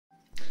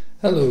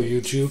Hello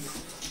YouTube.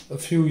 A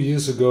few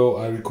years ago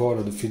I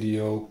recorded a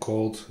video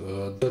called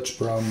Dutch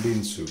brown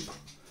bean soup.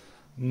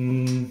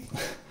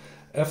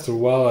 After a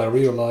while I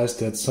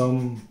realized that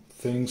some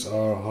things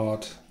are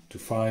hard to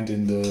find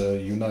in the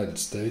United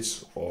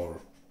States or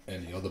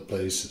any other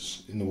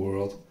places in the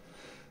world.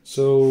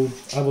 So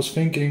I was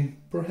thinking,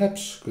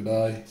 perhaps could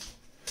I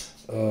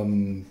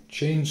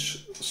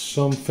change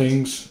some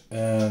things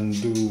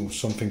and do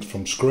some things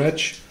from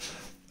scratch,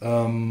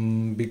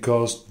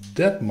 because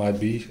that might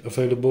be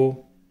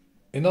available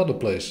in other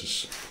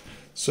places.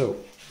 So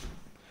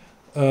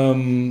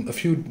a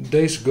few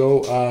days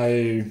ago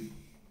I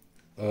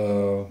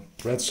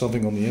read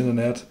something on the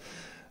internet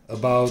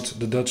about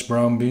the Dutch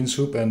brown bean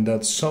soup and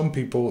that some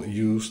people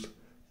used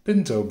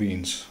pinto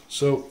beans.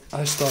 So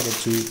I started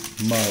to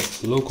my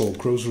local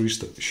grocery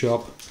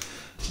shop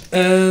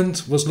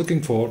and was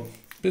looking for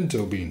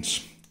pinto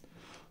beans.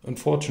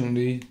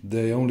 Unfortunately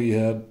they only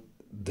had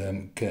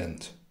them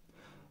canned.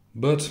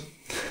 But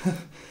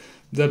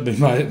that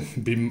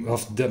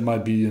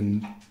might be a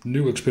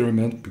new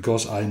experiment,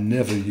 because I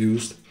never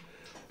used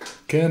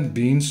canned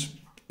beans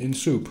in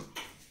soup.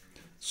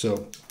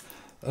 So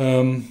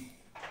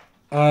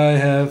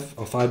I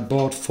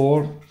bought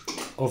 4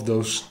 of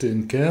those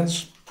tin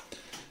cans,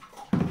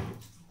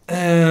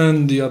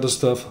 and the other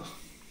stuff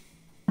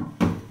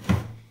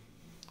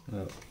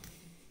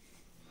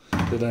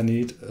that I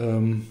need.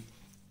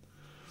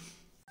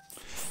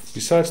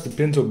 Besides the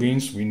pinto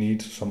beans, we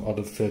need some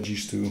other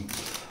veggies too.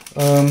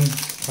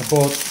 I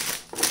bought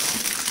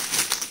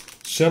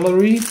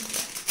celery,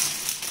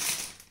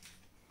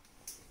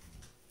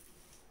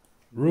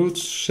 root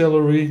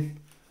celery.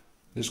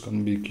 This is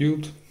gonna be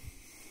cubed.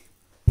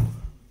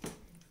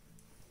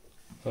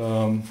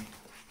 4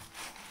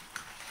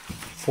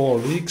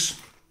 leeks,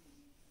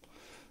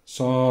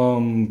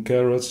 some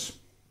carrots,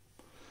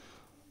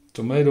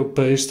 tomato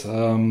paste,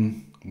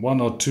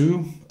 1 or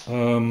 2.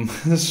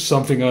 This is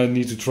something I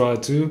need to try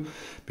too,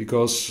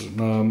 because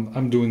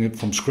I'm doing it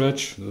from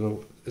scratch,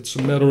 so it's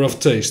a matter of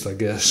taste, I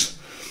guess.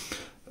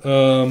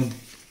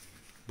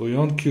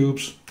 Bouillon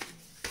cubes,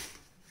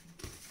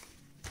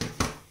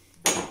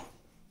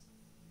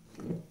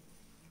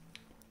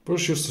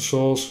 Worcestershire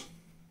sauce,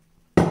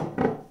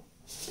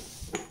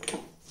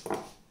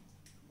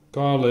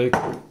 garlic,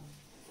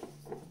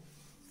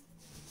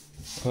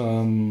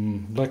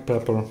 black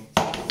pepper,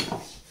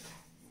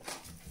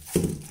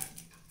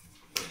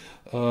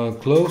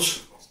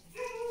 cloves,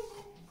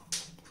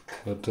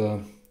 but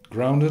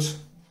grounded,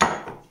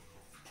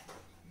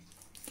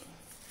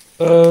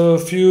 a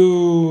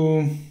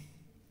few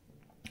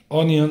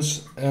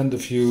onions and a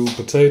few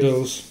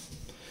potatoes,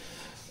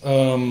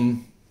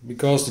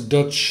 because the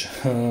Dutch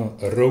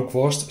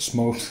rookworst,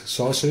 smoked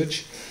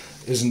sausage,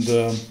 isn't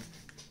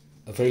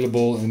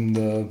available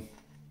in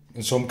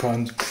some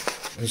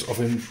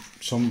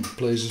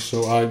places,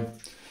 so I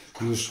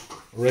use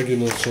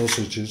regular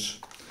sausages,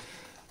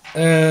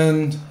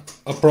 and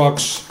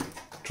approx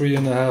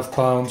 3.5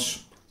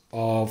 pounds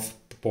of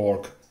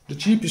pork. The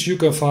cheapest you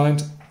can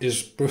find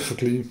is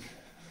perfectly,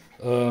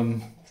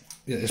 you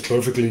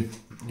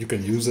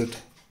can use it.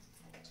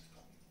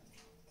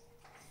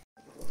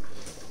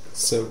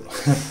 So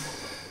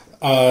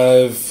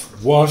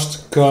I've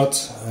washed,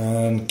 cut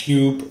and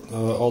cubed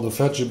all the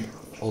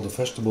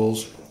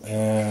vegetables,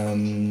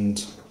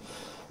 and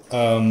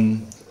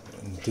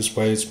this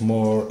way it's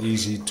more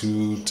easy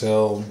to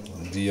tell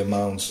the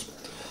amounts.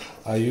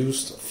 I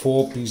used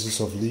 4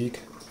 pieces of leek,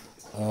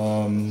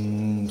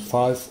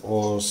 5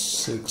 or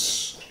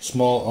 6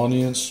 small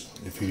onions.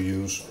 If you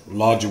use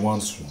larger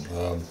ones,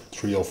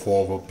 3 or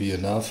 4 will be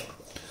enough.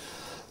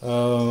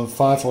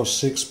 5 or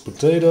 6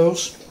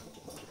 potatoes.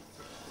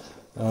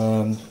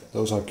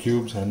 Those are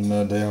cubed and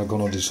they are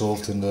gonna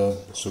dissolve in the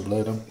soup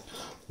later.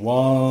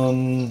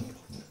 1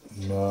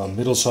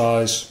 middle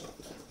size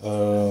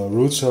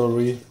root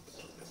celery.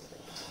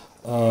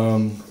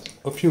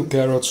 A few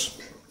carrots.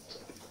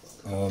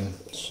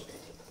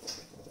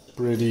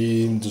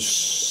 Pretty the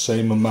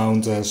same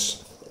amount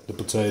as the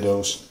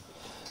potatoes,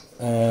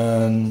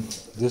 and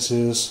this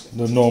is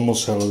the normal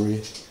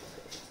celery.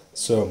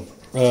 So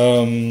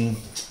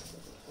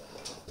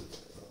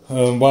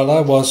while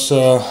I was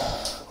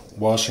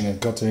washing and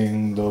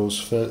cutting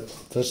those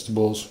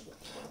vegetables,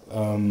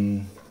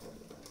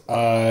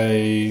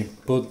 I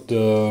put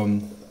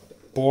the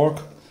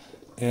pork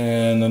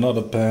in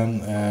another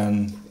pan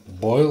and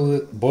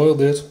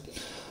boiled it.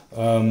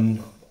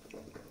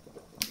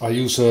 I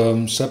use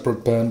a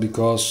separate pan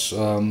because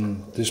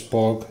this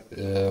pork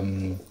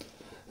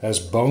has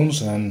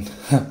bones, and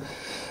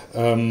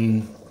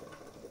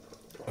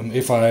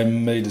if I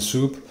made a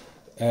soup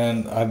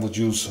and I would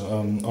use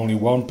only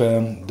one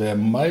pan, there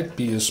might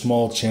be a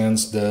small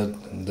chance that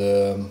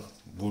there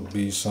would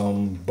be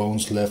some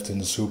bones left in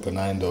the soup, and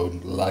I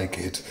don't like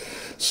it.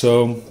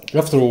 So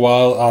after a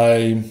while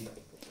I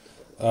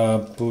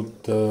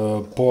put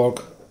the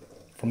pork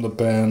from the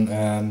pan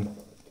and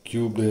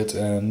cubed it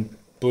and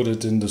put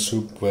it in the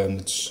soup when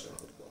it's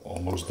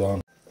almost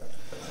done.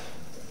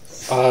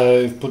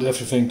 I put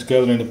everything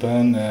together in the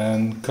pan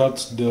and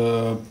cut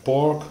the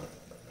pork,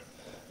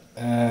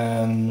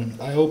 and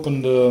I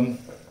opened the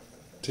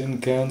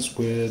tin cans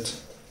with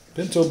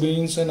pinto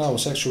beans, and I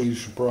was actually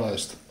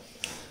surprised.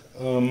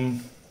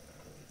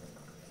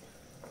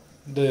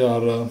 They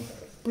are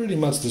pretty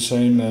much the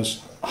same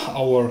as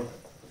our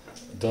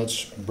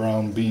Dutch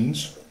brown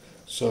beans,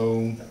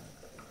 so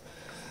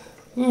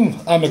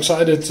I'm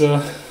excited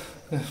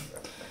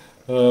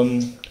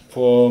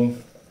for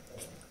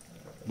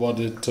what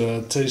it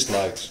tastes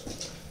like.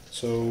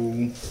 So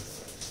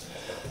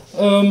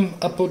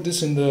I put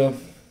this in the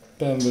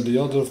pan with the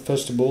other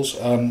vegetables.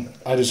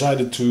 I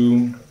decided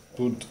to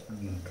put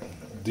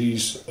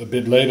these a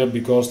bit later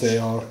because they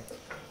are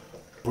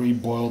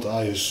pre-boiled,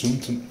 I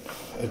assumed,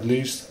 at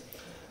least.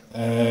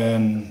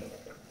 And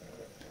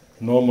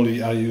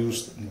normally I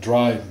use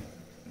dry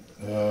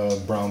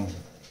brown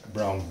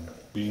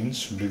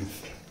beans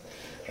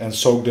and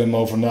soak them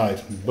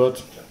overnight.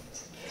 But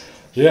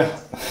yeah,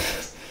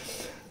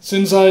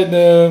 since I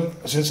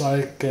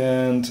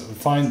can't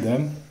find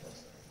them,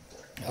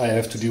 I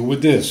have to deal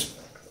with this.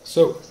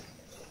 So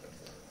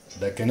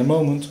back in a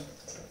moment.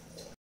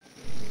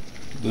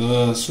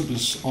 The soup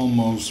is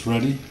almost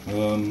ready,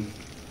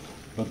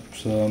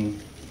 but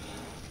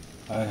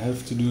I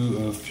have to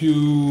do a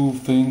few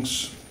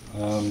things.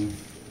 I'm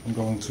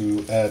going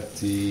to add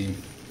the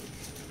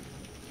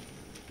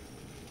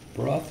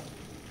broth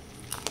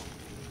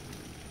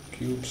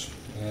cubes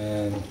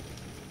and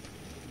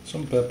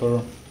some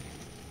pepper.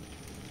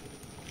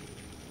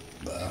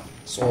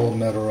 It's all a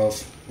matter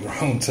of your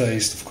own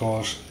taste, of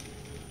course.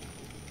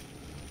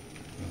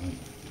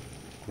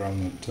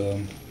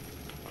 Groundnut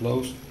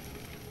cloves.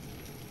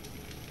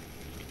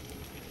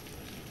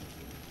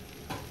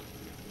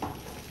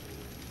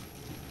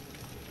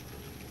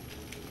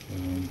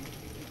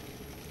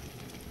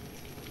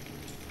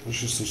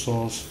 Worcestershire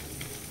sauce,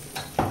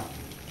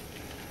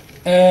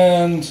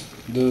 and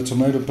the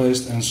tomato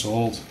paste and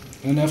salt,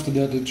 and after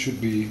that it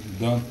should be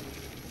done.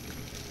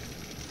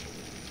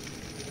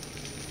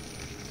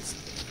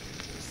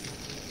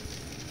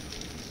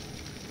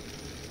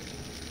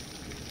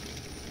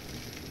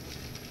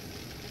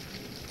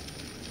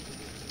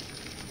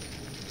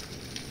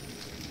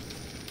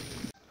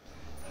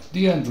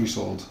 The end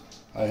result.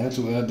 I had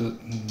to add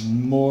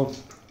more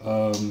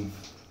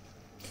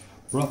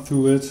broth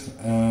to it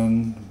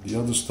and the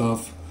other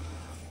stuff,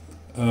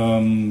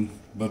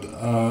 but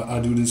I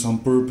do this on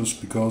purpose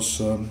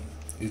because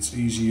it's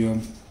easier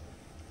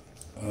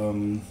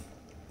to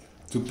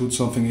put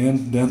something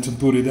in than to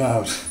put it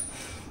out.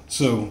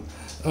 So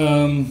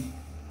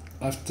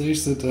I've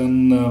tasted,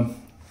 and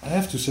I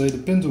have to say the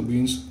pinto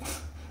beans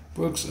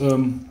works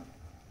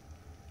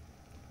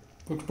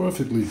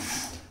perfectly.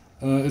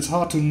 It's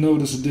hard to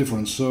notice a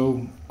difference,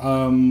 so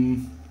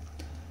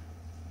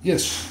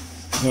yes.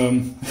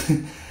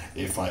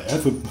 If I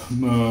ever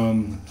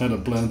had a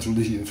plan to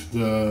leave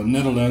the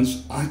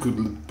Netherlands, I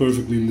could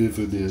perfectly live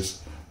with this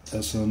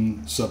as a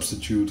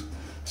substitute.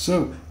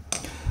 So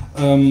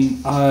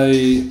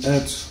I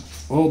add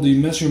all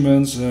the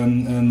measurements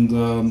and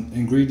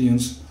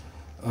ingredients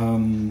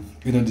in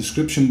a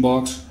description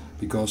box,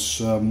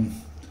 because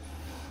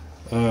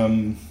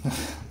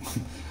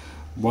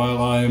while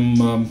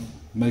I'm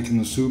making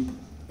the soup,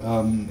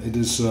 it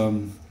is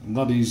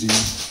not easy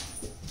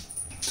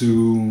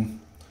to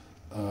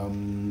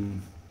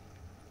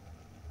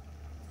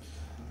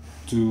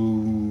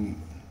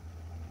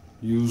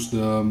use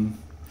the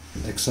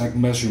exact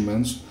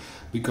measurements,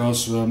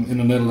 because in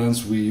the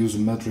Netherlands we use a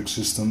metric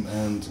system,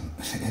 and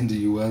in the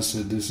US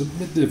it is a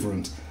bit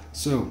different.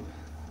 So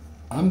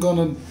I'm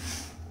gonna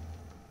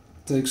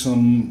take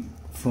some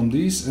from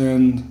these,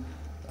 and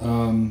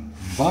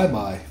bye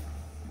bye.